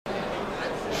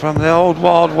from the old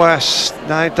Wild West,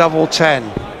 now double 10.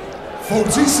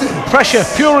 46. Pressure,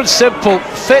 pure and simple.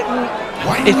 Fitton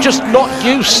is just not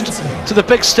used to the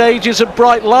big stages and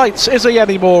bright lights, is he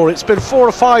anymore? It's been 4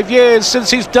 or 5 years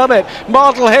since he's done it.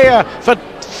 Mardle here for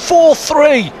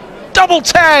 4-3. Double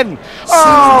 10.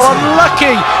 Oh,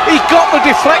 unlucky. He got the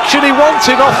deflection he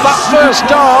wanted off that first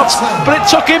dart, but it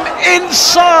took him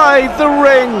inside the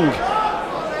ring.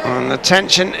 And the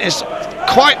tension is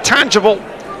quite tangible.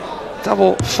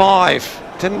 Double 5.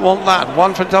 Didn't want that.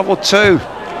 1 for double 2.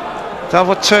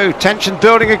 Double 2. Tension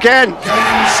building again.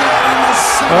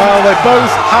 Well, they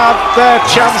both had their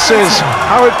chances.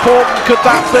 How important could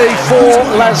that be for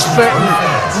Les Fitton?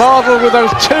 Mardle with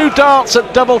those 2 darts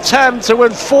at double 10 to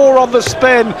win 4 on the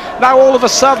spin. Now all of a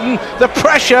sudden the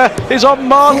pressure is on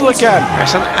Mardle again.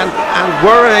 Yes, and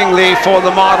worryingly for the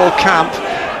Mardle camp,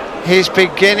 he's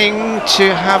beginning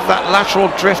to have that lateral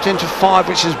drift into 5,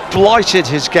 which has blighted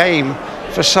his game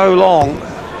for so long.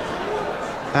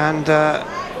 And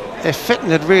if Fitton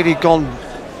had really gone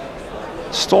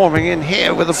storming in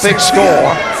here with a big score,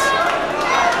 it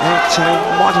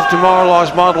might have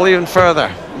demoralised Mardle even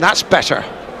further. That's better.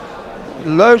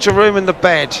 Loads of room in the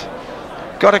bed.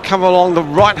 Got to come along the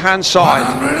right-hand side.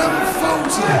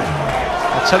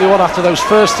 I'll tell you what, after those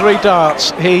first 3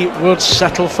 darts, he would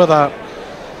settle for that.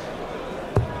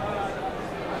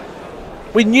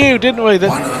 We knew, didn't we,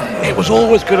 that it was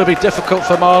always going to be difficult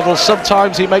for Mardle.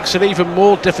 Sometimes he makes it even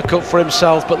more difficult for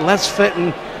himself, but Les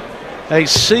Fitton, a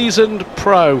seasoned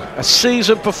pro, a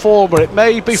seasoned performer. It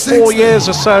may be 4 years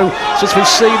or so since we've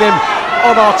seen him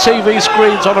on our TV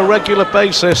screens on a regular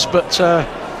basis, but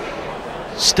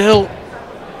still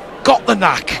got the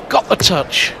knack, got the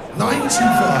touch. 95.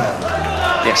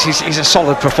 Yes, he's a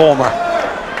solid performer.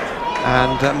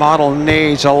 And Mardle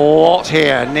needs a lot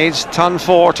here. Needs ton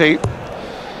 40.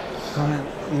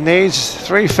 Needs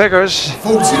 3 figures.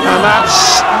 49. And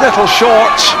that's little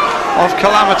short of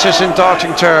calamitous in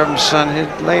darting terms. And his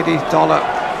Lady Donna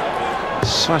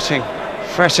sweating,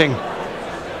 fretting,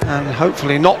 and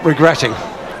hopefully not regretting.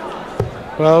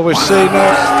 Well, we've seen 1 or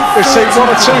 2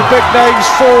 big names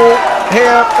fall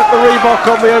here at the Reebok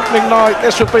on the opening night.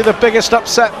 This would be the biggest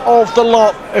upset of the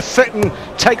lot if Fitton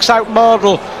takes out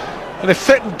Mardle. And if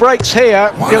Fitton breaks here,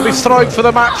 he'll be throwing for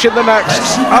the match in the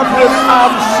next.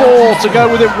 104 to go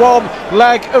within 1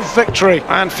 leg of victory.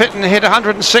 And Fitton hit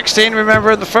 116,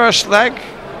 remember, in the first leg.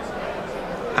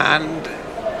 And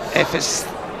if it's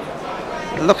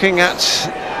looking at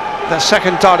the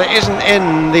second dart, it isn't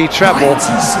in the treble.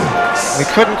 96. We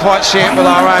couldn't quite see it with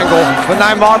our angle, but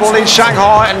now Mardle needs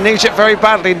Shanghai and needs it very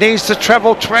badly. Needs the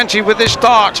treble 20 with this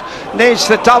dart. Needs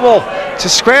the double to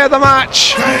square the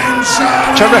match.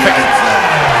 Terrific.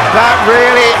 That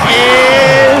really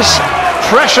is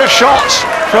pressure shots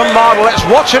from Mardle. Let's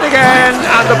watch it again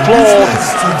and applaud.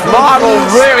 Mardle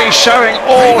really showing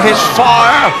all his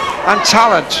fire and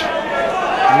talent.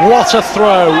 What a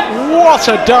throw, what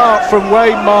a dart from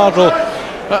Wayne Mardle.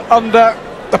 Under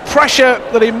the pressure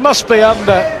that he must be under,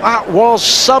 that was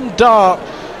some dart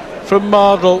from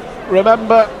Mardle.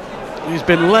 Remember, he's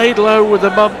been laid low with the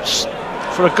mumps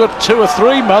for a good 2 or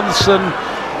 3 months, and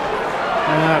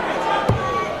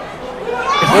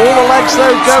if all the legs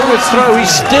though go with throw,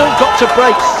 he's still got to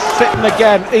break Fitton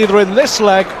again, either in this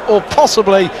leg or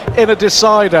possibly in a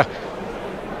decider.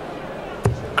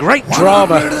 Great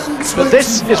drama, but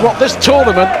this is what this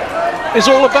tournament is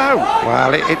all about.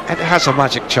 Well, it has a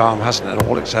magic charm, hasn't it,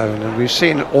 all its own, and we've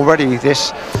seen already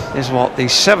this is what the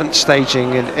 7th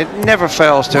staging, and it never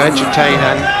fails to entertain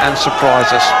and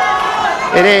surprise us.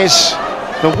 It is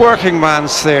the working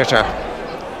man's theatre.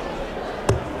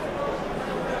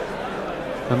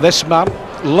 And this man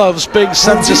loves being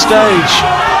centre stage,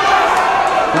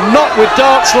 not with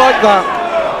darts like that.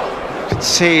 You can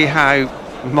see how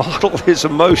Mardle his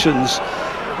emotions.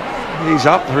 He's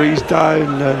up or he's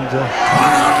down, and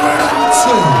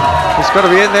he's got to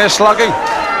be in there slugging.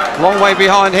 Long way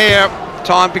behind here.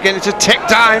 Time beginning to tick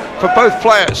down for both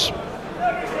players.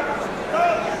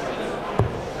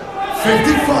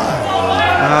 55.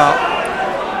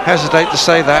 Hesitate to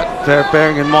say that,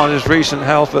 bearing in mind his recent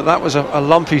health, but that was a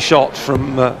lumpy shot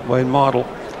from Wayne Mardle.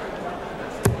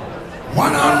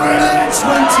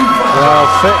 125. Well,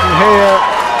 Fitton here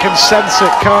can sense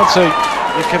it, can't he?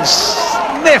 You can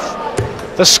sniff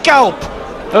the scalp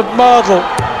of Mardle.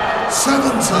 70.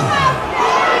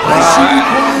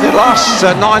 The last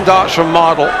 9 darts from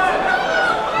Mardle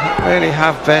really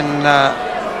have been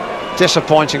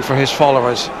disappointing for his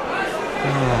followers.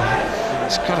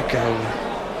 It's got to go.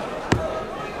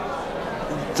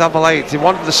 Double 8. He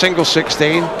wanted the single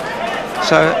 16,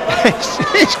 so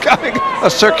he's going a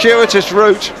circuitous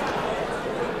route.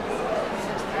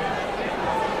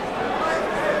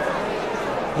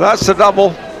 That's the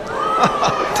double.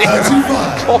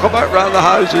 35. Talk about round the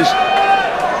houses.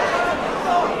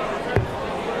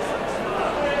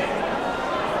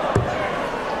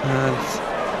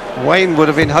 And Wayne would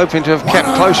have been hoping to have kept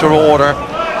closer order,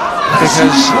 because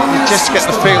you just get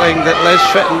the feeling that Les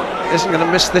Fitton isn't going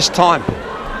to miss this time.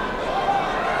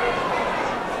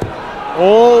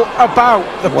 All about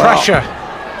the pressure.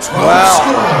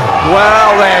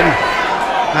 Well then.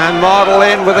 And Mardle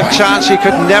in with a chance he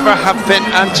could never have been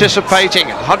anticipating.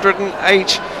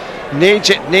 108, needs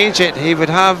it. He would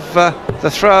have the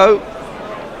throw.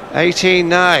 18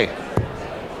 now.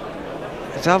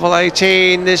 Double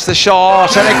 18 is the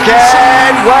shot, and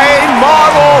again Wayne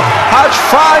Mardle has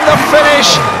found the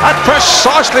finish at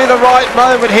precisely the right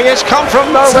moment. He has come from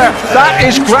nowhere. That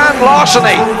is grand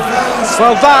larceny.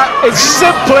 Well, that is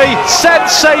simply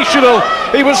sensational.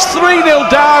 He was 3-0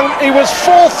 down, he was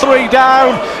 4-3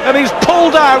 down, and he's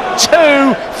pulled out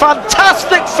two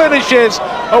fantastic finishes.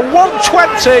 A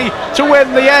 120 to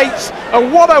win the 8th, a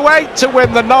 108 to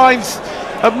win the 9th.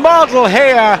 And Mardle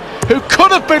here, who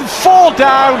could have been 4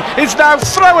 down, is now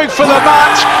throwing for the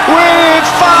match with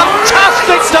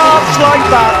fantastic darts like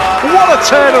that. What a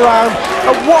turnaround.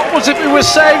 And what was it we were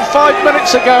saying 5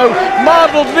 minutes ago?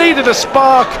 Mardle needed a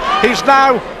spark. He's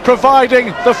now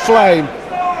providing the flame.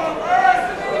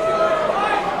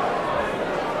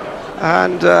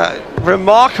 And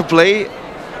remarkably,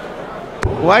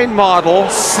 Wayne Mardle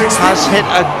has hit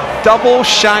a double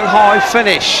Shanghai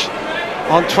finish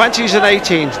on 20s and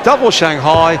 18s. Double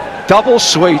Shanghai, double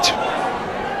sweet.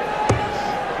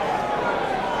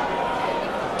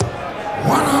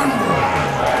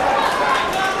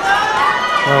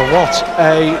 100. Well, what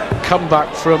a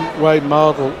comeback from Wayne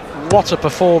Mardle. What a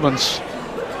performance.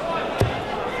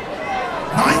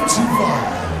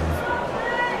 95.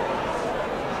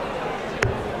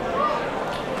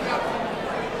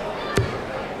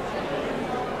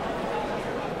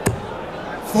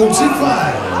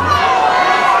 45.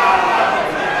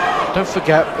 Don't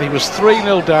forget, he was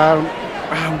 3-0 down,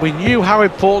 and we knew how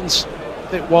important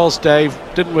it was, Dave,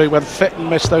 didn't we, when Fitton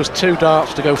missed those 2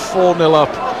 darts to go 4-0 up.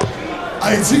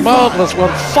 85. Mardle has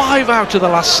won 5 out of the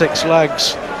last 6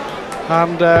 legs,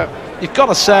 and you've got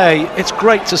to say, it's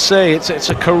great to see. It's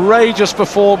a courageous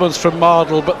performance from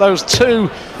Mardle, but those 2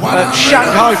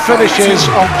 Shanghai finishes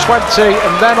on 20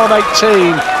 and then on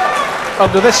 18,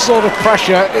 under this sort of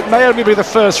pressure, it may only be the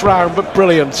first round, but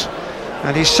brilliant.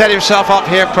 And he's set himself up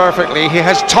here perfectly. He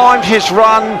has timed his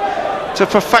run to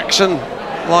perfection,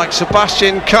 like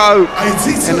Sebastian Coe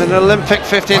in an Olympic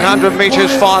 1500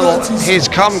 metres final. He's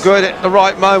come good at the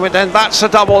right moment, and that's a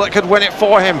double that could win it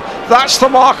for him. That's the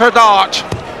marker dart.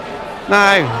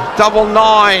 Now, double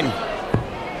 9.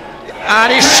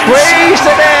 And he squeezed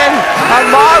it in,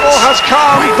 and Mardle has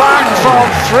come back from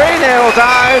 3-0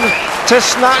 down to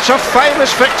snatch a famous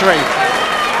victory.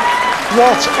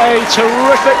 What a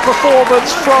terrific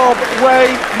performance from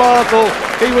Wayne Mardle.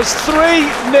 He was 3-0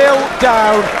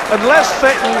 down, and Les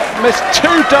Fitton missed 2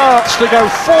 darts to go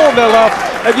 4-0 up,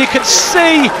 and you can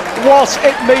see what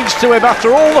it means to him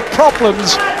after all the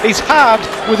problems he's had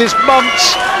with his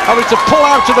months, having to pull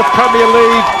out of the Premier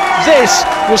League. This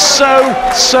was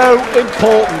so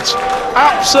important.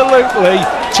 Absolutely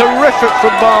terrific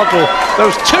from Mardle.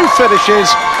 Those 2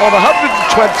 finishes on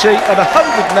 120 and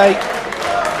 108.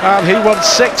 And he won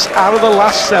 6 out of the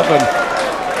last 7.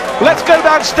 Let's go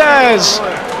downstairs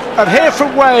and hear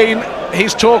from Wayne.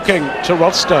 He's talking to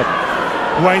Rod Stubb.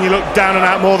 Wayne, you looked down and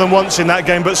out more than once in that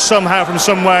game, but somehow from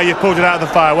somewhere you pulled it out of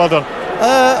the fire. Well done.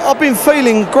 I've been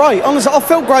feeling great. Honestly, I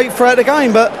felt great throughout the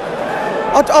game, but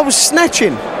I was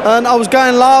snatching and I was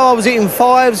going low. I was hitting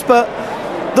 5s, but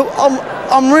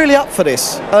I'm really up for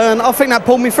this, and I think that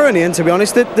pulled me through in the end. To be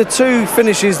honest, the 2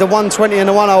 finishes, the 120 and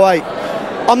the 108.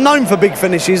 I'm known for big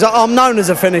finishes. I'm known as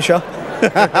a finisher.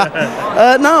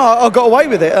 No, I got away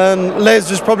with it, and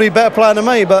Les was probably a better player than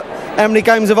me, but how many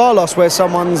games have I lost where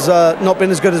someone's not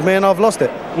been as good as me and I've lost it?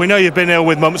 We know you've been ill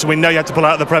with mumps, and we know you had to pull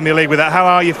out of the Premier League with that. How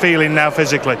are you feeling now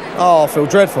physically? Oh, I feel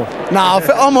dreadful. No,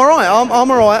 I'm all right. I'm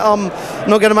all right. I'm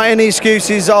not going to make any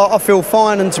excuses. I feel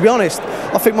fine, and to be honest,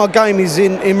 I think my game is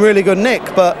in really good nick,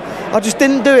 but I just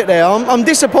didn't do it there. I'm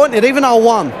disappointed, even though I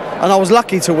won. And I was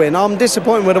lucky to win. I'm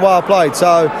disappointed with the way I played,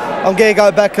 so I'm going to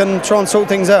go back and try and sort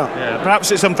things out. Yeah,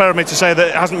 perhaps it's unfair of me to say that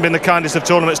it hasn't been the kindest of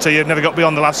tournaments to you. You've never got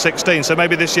beyond the last 16, so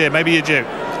maybe this year, maybe you're due.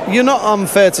 You're not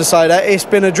unfair to say that. It's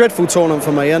been a dreadful tournament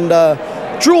for me, and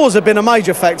draws have been a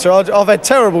major factor. I've had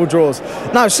terrible draws.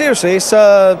 No, seriously, it's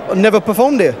never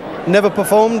performed here. Never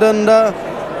performed, and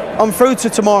I'm through to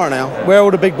tomorrow now, where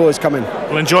all the big boys come in.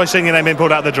 Well, enjoy seeing your name being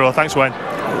pulled out of the draw. Thanks, Wayne.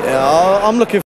 Yeah, I'm looking